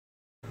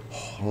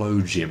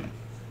Hollow Gym.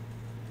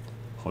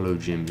 Hollow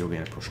Gym, you're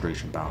getting a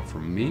prostration bout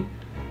from me.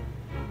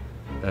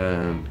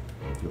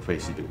 Your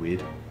face is a bit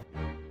weird.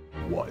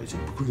 Why is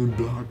it because I'm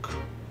black?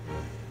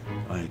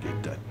 I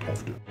get that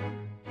often.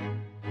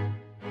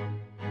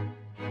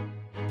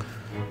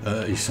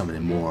 He's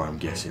summoning more, I'm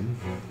guessing.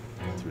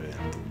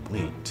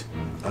 Wait.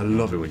 I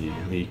love it when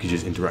you can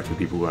just interact with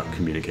people without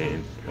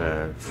communicating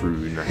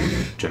through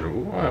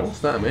general. Oh, what's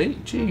that,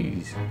 mate?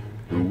 Jeez.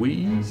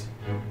 Louise.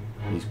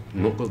 He's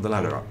not got the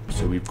ladder up,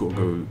 so we've got to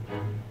go.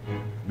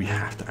 We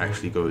have to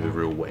actually go the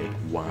real way.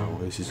 Wow,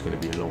 this is going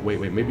to be a long. Wait,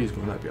 maybe he's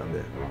got that bit up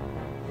there.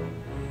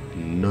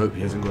 Nope,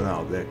 he hasn't got that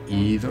up there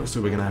either, so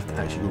we're going to have to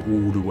actually go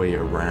all the way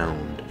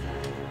around.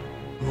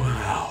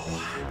 Wow. So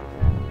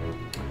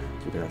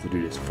we're going to have to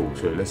do this full.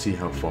 So let's see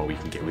how far we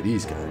can get with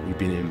these guys. We've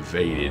been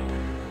invaded.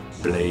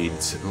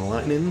 Blades,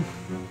 lightning.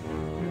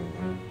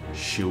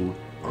 Shield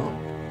up.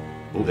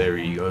 Oh, there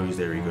he goes,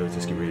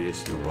 Let's get rid of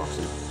this little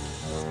bastard.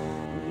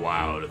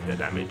 Wow, look at that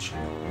damage.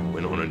 We're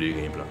not on a New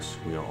Game Plus.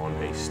 We are on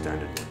a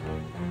standard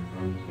one.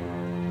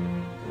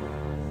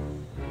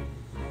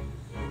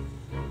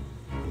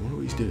 I wonder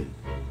what he's doing.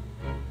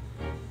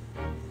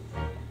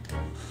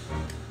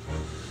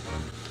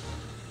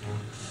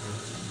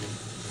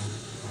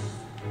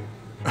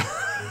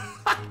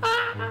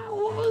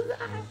 What was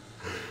that?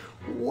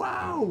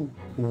 Wow!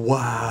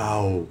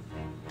 Wow!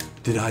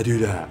 Did I do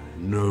that?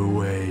 No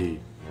way.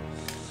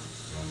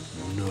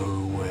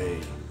 No way.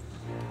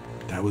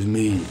 That was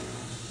me.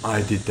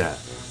 I did that.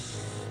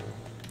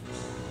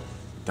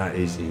 That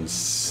is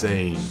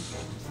insane.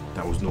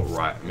 That was not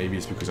right. Maybe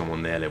it's because I'm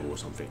on their level or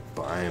something.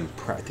 But I am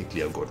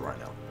practically a god right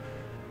now.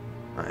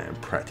 I am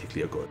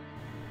practically a god.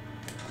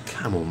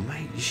 Come on,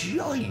 mate.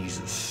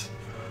 Jesus.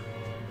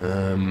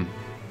 Should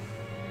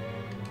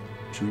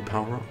we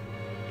power up?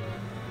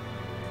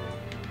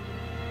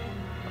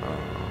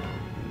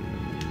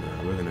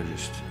 No, we're gonna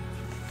just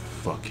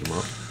fuck him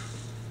up.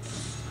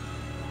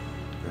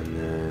 And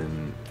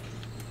then...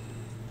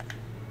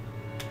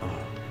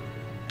 Oh.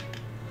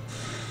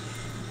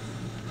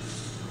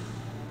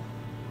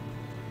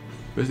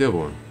 Where's the other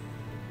one?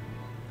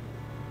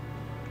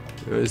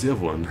 Where's the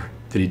other one?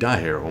 Did he die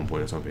here at one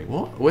point or something?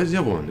 What? Where's the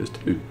other one? There's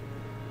two.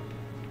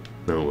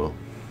 Oh well.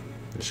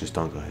 Let's just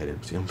dunk our head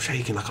in. See, I'm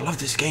shaking like I love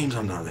this game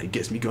sometimes. It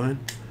gets me going.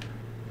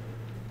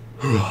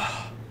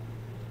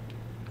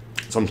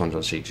 Sometimes I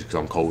shake just because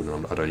I'm cold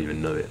and I don't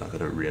even know it. Like I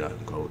don't realise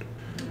I'm cold.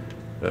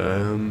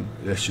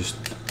 Let's just.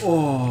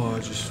 Oh, I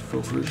just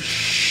fell through.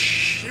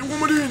 Shit, what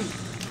am I doing?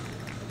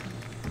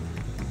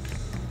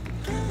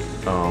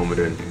 Oh, what am I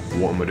doing?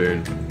 What am I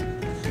doing?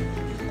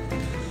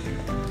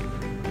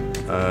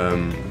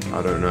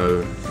 I don't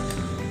know.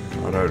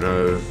 I don't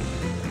know.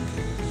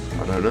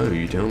 I don't know.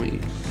 You tell me.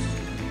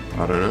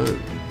 I don't know.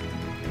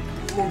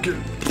 Okay.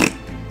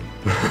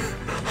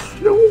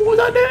 No, what was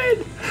I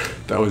doing?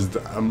 That was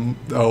the,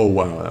 oh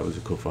wow, that was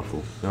a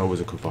kerfuffle. That was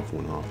a kerfuffle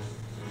and a half.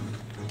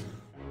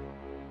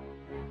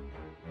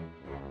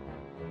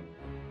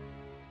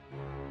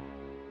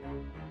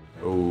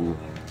 Oh.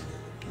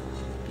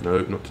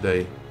 Nope, not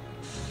today.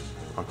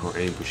 I can't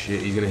aim for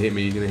shit. He's gonna hit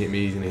me, he's gonna hit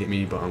me, he's gonna hit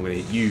me, but I'm gonna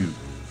hit you.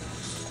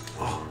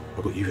 Oh,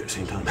 I got you at the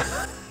same time.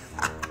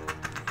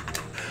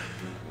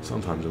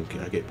 Sometimes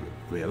I get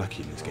really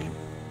lucky in this game.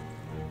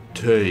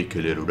 Take a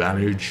little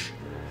damage.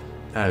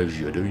 As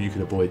you do, you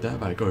can avoid that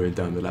by going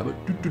down the ladder.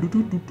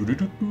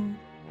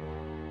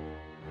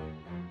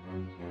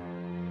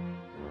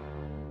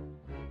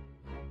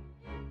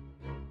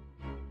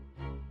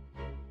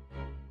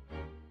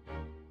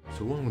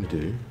 So what I'm going to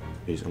do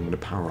is I'm going to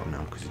power up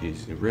now because it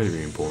is really,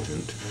 really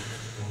important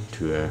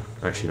to...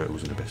 actually, no, it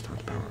wasn't the best time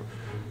to power up.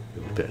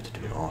 It was better to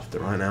do it after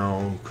right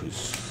now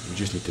because we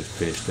just need to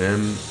finish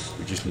them.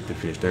 We just need to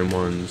finish them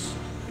ones.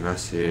 And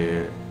that's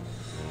it.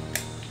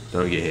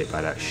 Don't get hit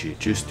by that shit.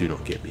 Just do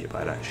not get hit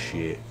by that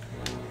shit.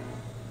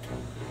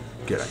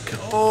 Get that.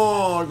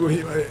 Oh, I got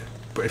hit by it.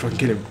 But if I can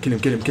kill him, kill him,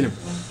 kill him, kill him.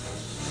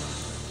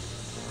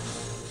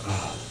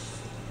 Oh,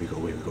 we got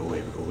away, we got away,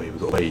 we got away, we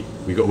got away.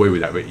 We got away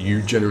with that, but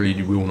you generally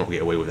will not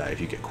get away with that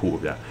if you get caught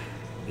with that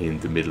in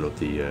the middle of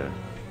the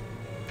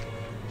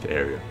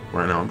area.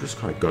 Right now, I'm just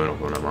kind of going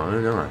off on my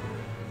own, aren't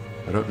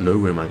I? I don't know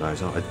where my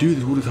guys are. I do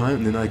this all the time,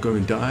 and then I go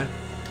and die.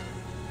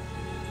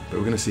 But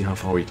we're going to see how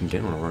far we can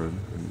get on our own.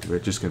 And we're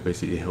just going to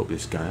basically help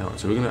this guy out.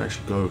 So we're going to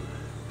actually go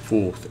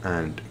forth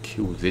and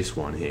kill this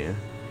one here.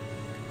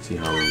 See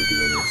how we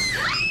do on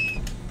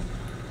this.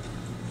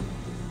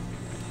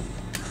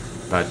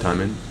 Bad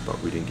timing,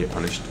 but we didn't get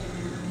punished.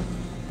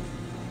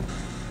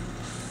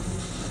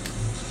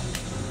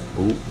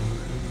 Oh.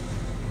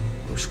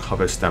 Let's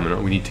cover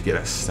stamina. We need to get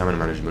that stamina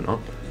management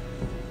up.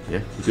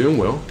 Yeah, we're doing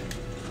well.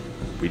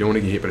 We don't want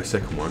to get hit by the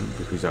second one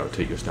because that will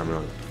take your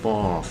stamina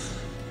far.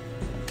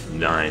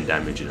 9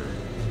 damage, you know.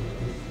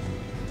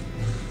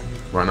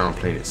 Right now I'm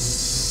playing it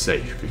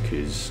safe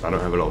because I don't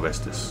have a lot of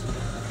estus.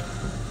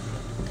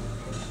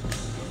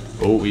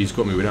 Oh, he's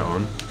got me with that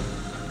one.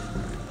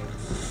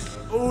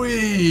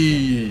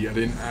 Oi! I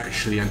didn't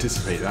actually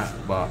anticipate that,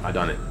 but I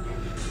done it.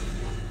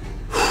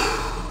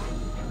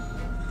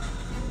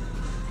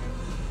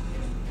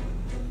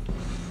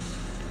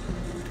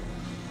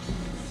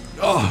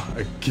 Oh,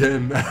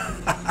 again.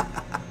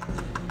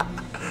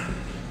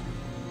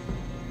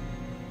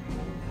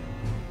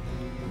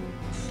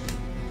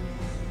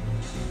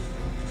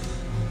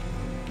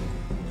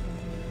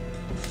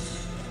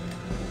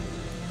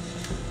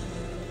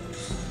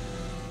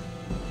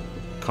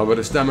 Cover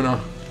the stamina.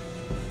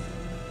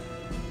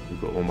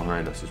 We've got one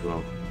behind us as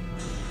well.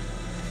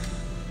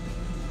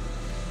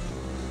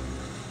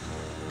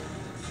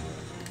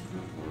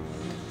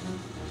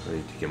 I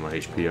need to get my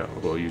HP up.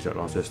 I've got to use that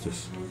last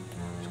estus.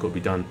 It's got to be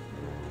done.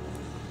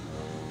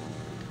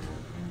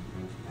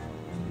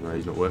 No,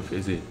 he's not worth it,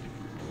 is he?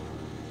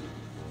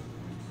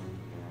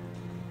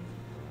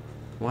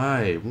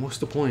 Why? What's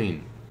the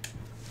point?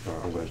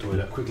 Alright, I'm going to do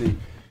that quickly.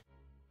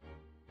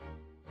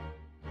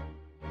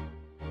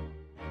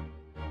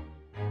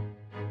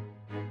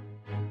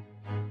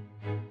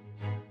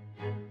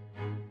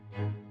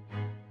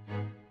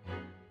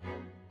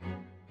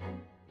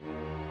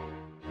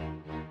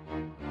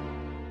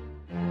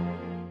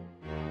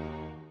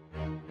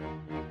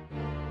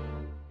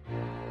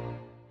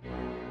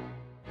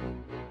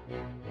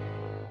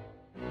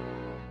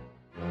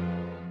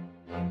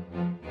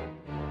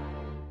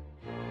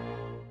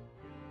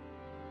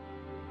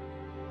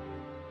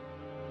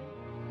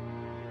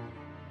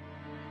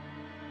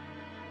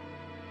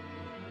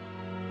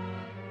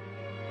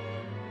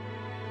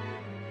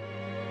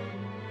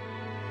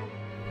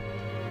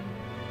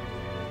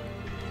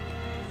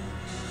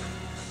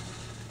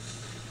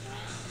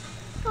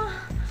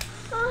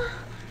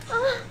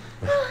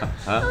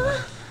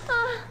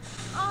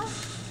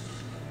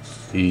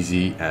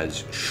 Easy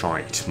as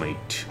shite,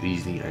 mate.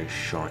 Easy as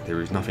shite. There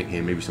is nothing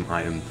here. Maybe some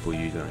item for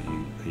you that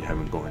you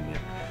haven't gotten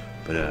yet.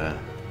 But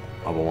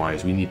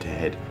otherwise, we need to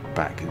head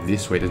back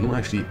this way. There's not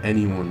actually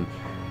anyone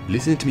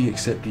listening to me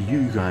except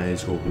you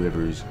guys or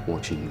whoever is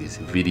watching this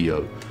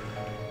video.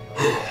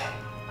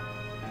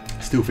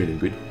 Still feeling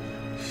good.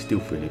 Still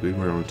feeling good.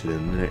 We're on to the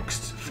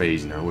next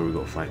phase now, where we've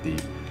got to fight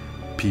the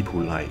people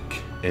like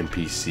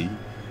NPC.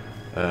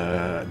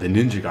 The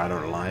ninja guy I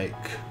don't like,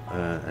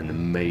 and the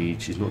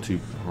mage is not too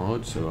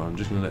hard, so I'm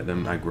just gonna let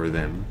them aggro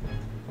them.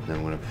 Then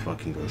I'm gonna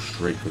fucking go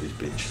straight for this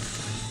bitch.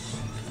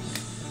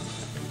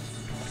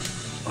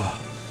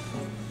 Oh.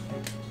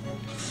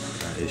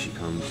 Right, here she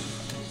comes.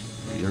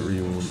 You don't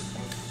really want.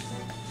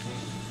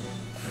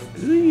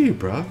 Who are you,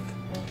 bruv?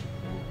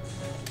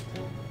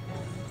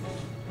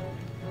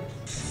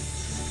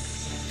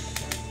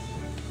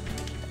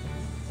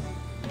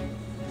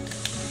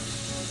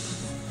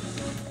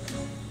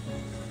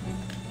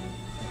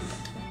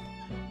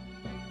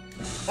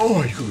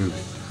 Oh, you can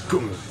move.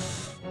 Good move.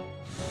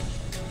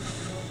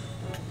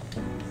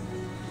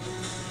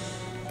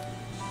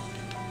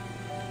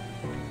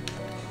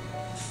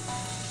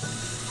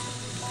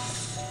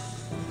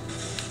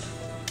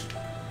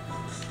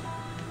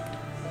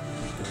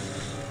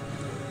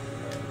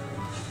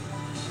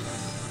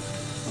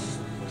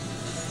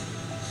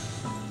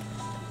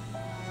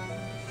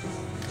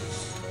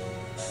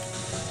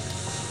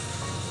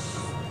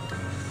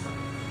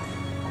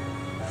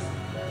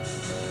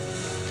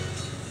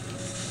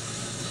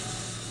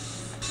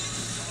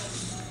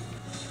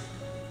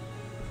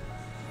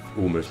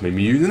 Almost made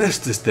me use an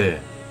estus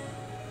there.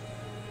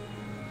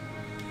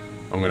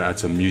 I'm gonna add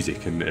some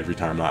music, and every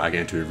time like, I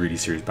get into a really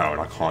serious battle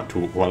and I can't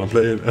talk while I'm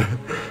playing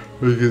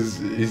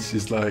because it's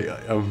just like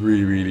I'm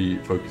really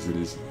focused on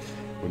this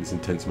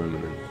intense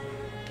moment, and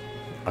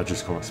I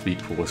just can't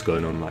speak for what's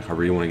going on. Like I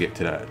really want to get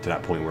to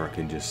that point where I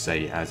can just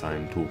say as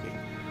I'm talking.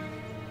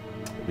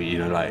 But you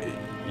know, like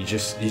you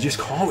just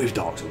can't with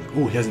Dark Souls.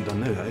 Oh, he hasn't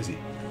done that, has he?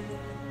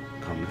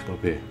 Come, let's go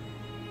up here.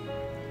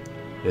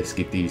 Let's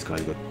get these guys.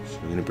 So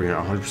we're going to bring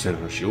out 100%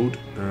 of our shield,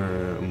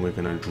 and we're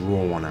going to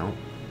draw one out.